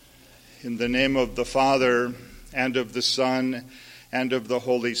In the name of the Father, and of the Son, and of the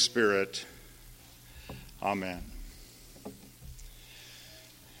Holy Spirit. Amen.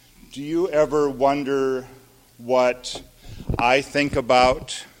 Do you ever wonder what I think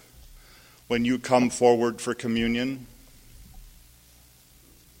about when you come forward for communion?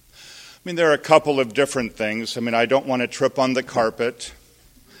 There are a couple of different things. I don't want to trip on the carpet.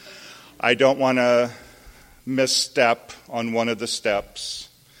 I don't want to misstep on one of the steps.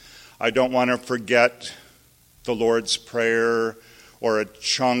 I don't want to forget the Lord's Prayer or a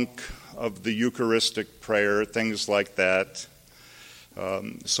chunk of the Eucharistic prayer, things like that.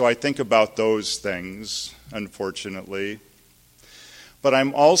 So I think about those things, unfortunately. But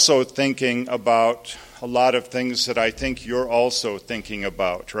I'm also thinking about a lot of things that I think you're also thinking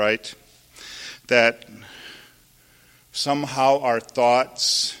about, right? That somehow our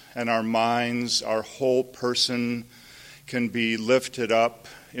thoughts and our minds, our whole person can be lifted up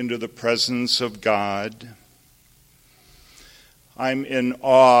into the presence of God. I'm in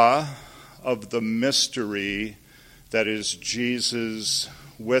awe of the mystery that is Jesus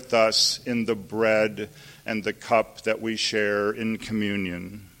with us in the bread and the cup that we share in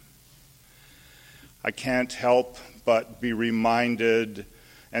communion. I can't help but be reminded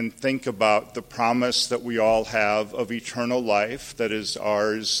and think about the promise that we all have of eternal life that is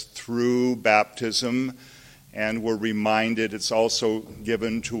ours through baptism, and we're reminded it's also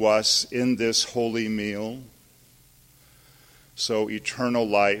given to us in this holy meal. So, eternal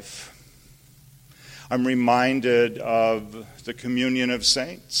life. I'm reminded of the communion of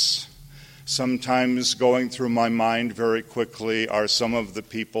saints. Sometimes going through my mind very quickly are some of the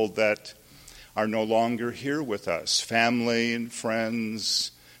people that are no longer here with us, family and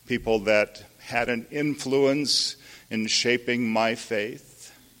friends, people that had an influence in shaping my faith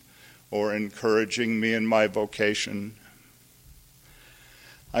or encouraging me in my vocation.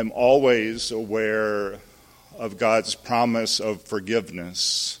 I'm always aware of God's promise of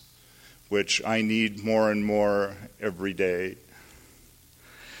forgiveness, which I need more and more every day.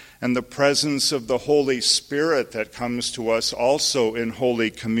 And the presence of the Holy Spirit that comes to us also in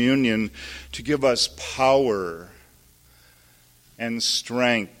Holy Communion to give us power and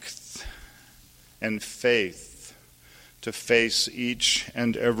strength and faith to face each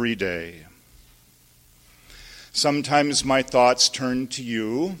and every day. Sometimes my thoughts turn to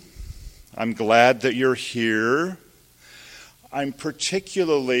you. I'm glad that you're here. I'm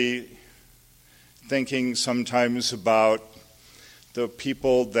particularly thinking sometimes about the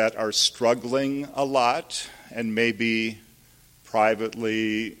people that are struggling a lot, and maybe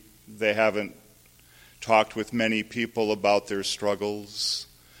privately they haven't talked with many people about their struggles,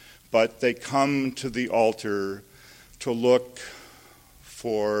 but they come to the altar to look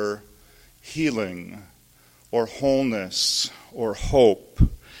for healing or wholeness or hope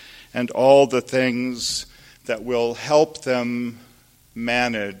and all the things that will help them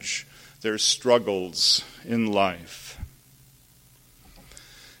manage their struggles in life.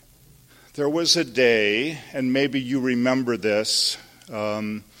 There was a day, and maybe you remember this,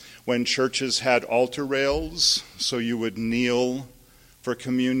 when churches had altar rails, so you would kneel for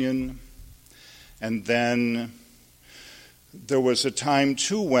communion. And then there was a time,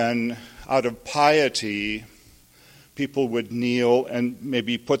 too, when, out of piety, people would kneel and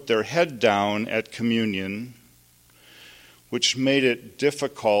maybe put their head down at communion, which made it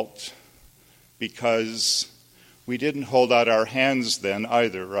difficult because we didn't hold out our hands then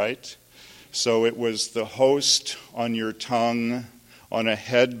either, right? So it was the host on your tongue, on a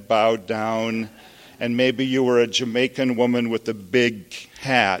head bowed down, and maybe you were a Jamaican woman with a big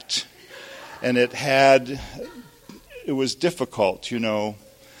hat, and it was difficult,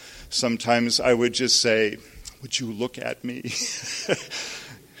 Sometimes I would just say, "Would you look at me?"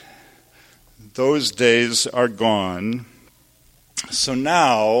 Those days are gone. So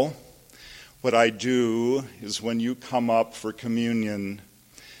now, what I do is when you come up for communion,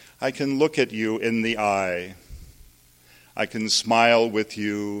 I can look at you in the eye. I can smile with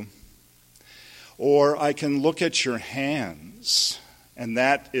you. Or I can look at your hands. And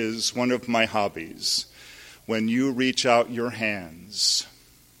that is one of my hobbies. When you reach out your hands,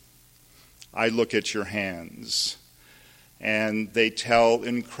 I look at your hands. And they tell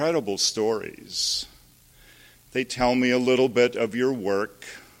incredible stories. They tell me a little bit of your work,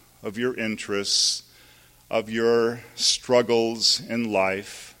 of your interests, of your struggles in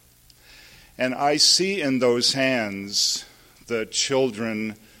life. And I see in those hands the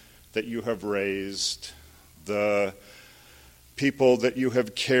children that you have raised, the people that you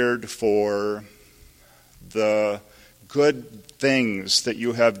have cared for, the good things that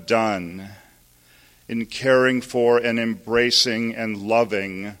you have done in caring for and embracing and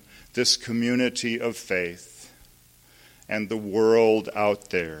loving this community of faith and the world out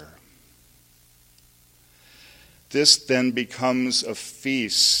there. This then becomes a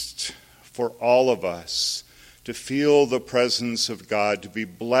feast for all of us to feel the presence of God, to be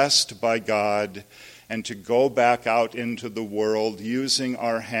blessed by God, and to go back out into the world using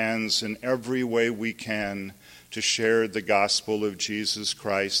our hands in every way we can to share the gospel of Jesus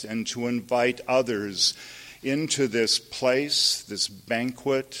Christ and to invite others into this place, this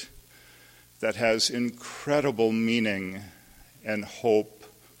banquet that has incredible meaning and hope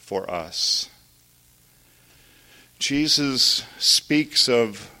for us. Jesus speaks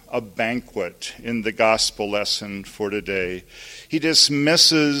of a banquet in the gospel lesson for today. He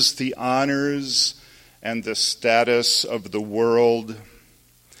dismisses the honors and the status of the world,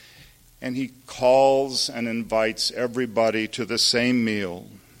 and he calls and invites everybody to the same meal,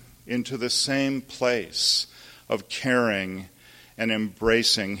 into the same place of caring and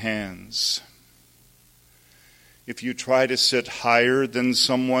embracing hands. If you try to sit higher than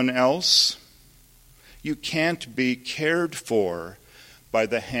someone else, you can't be cared for by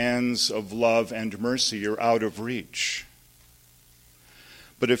the hands of love and mercy. You're out of reach.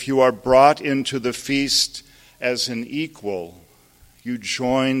 But if you are brought into the feast as an equal, you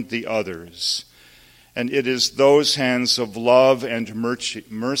join the others. And it is those hands of love and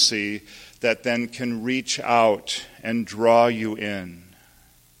mercy that then can reach out and draw you in.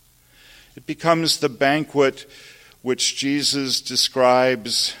 It becomes the banquet which Jesus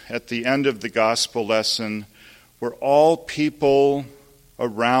describes at the end of the gospel lesson, where all people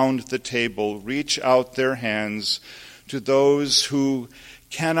around the table reach out their hands to those who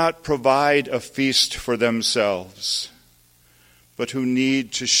cannot provide a feast for themselves, but who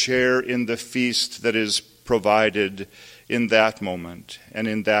need to share in the feast that is provided in that moment and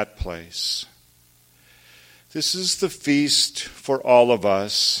in that place. This is the feast for all of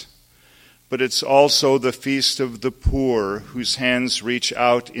us, but it's also the feast of the poor whose hands reach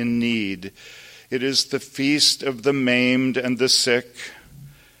out in need. It is the feast of the maimed and the sick.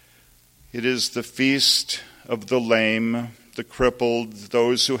 It is the feast of the lame, the crippled,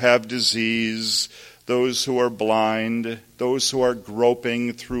 those who have disease, those who are blind, those who are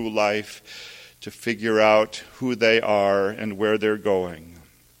groping through life to figure out who they are and where they're going.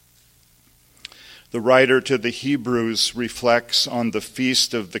 The writer to the Hebrews reflects on the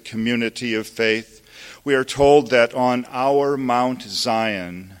feast of the community of faith. We are told that on our Mount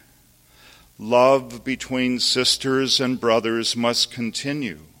Zion, love between sisters and brothers must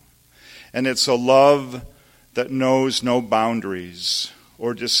continue. And it's a love that knows no boundaries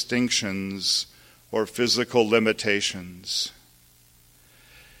or distinctions or physical limitations.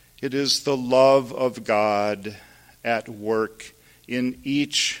 It is the love of God at work in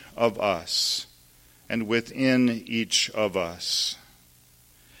each of us and within each of us.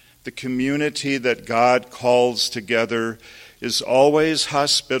 The community that God calls together is always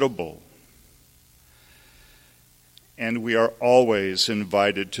hospitable, and we are always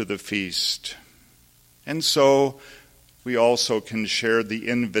invited to the feast. And so we also can share the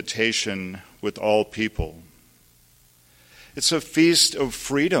invitation with all people. It's a feast of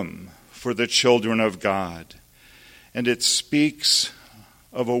freedom for the children of God, and it speaks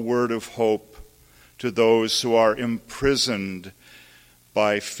of a word of hope to those who are imprisoned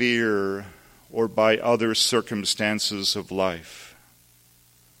by fear or by other circumstances of life.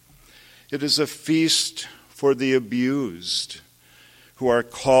 It is a feast for the abused who are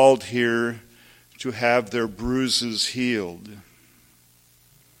called here to have their bruises healed.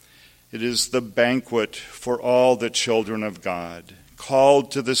 It is the banquet for all the children of God,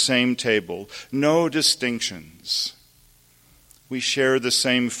 called to the same table, no distinctions. We share the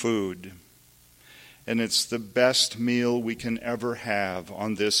same food, and it's the best meal we can ever have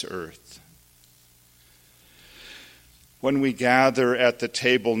on this earth. When we gather at the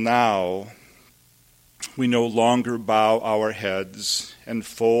table now, we no longer bow our heads and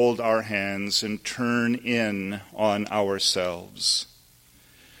fold our hands and turn in on ourselves.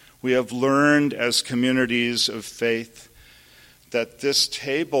 We have learned as communities of faith that this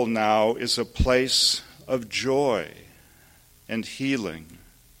table now is a place of joy and healing,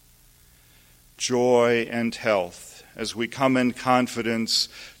 joy and health, as we come in confidence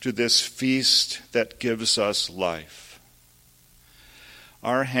to this feast that gives us life.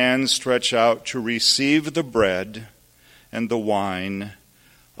 Our hands stretch out to receive the bread and the wine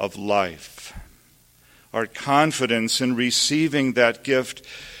of life. Our confidence in receiving that gift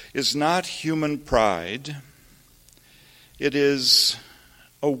is not human pride. It is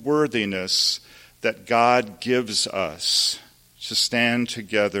a worthiness that God gives us to stand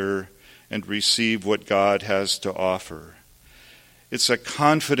together and receive what God has to offer. It's a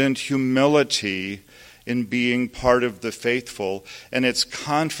confident humility in being part of the faithful, and it's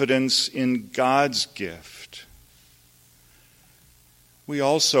confidence in God's gift. We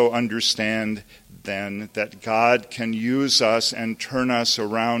also understand then that God can use us and turn us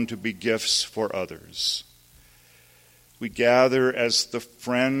around to be gifts for others. We gather as the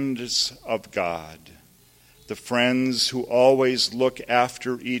friends of God, the friends who always look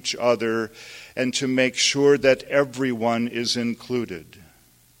after each other and to make sure that everyone is included.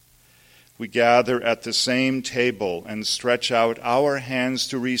 We gather at the same table and stretch out our hands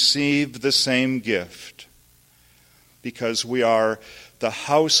to receive the same gift because we are the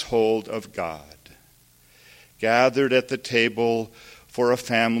household of God, gathered at the table for a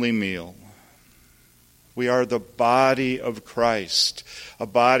family meal. We are the body of Christ, a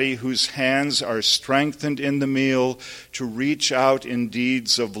body whose hands are strengthened in the meal to reach out in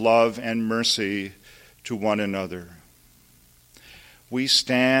deeds of love and mercy to one another. We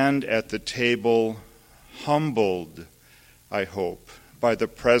stand at the table humbled, I hope, by the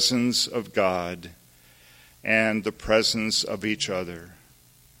presence of God and the presence of each other.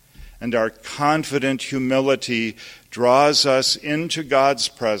 And our confident humility draws us into God's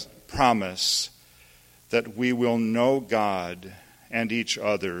promise that we will know God and each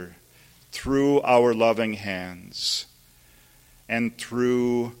other through our loving hands and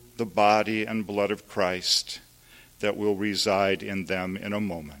through the body and blood of Christ that will reside in them in a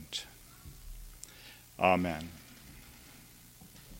moment. Amen.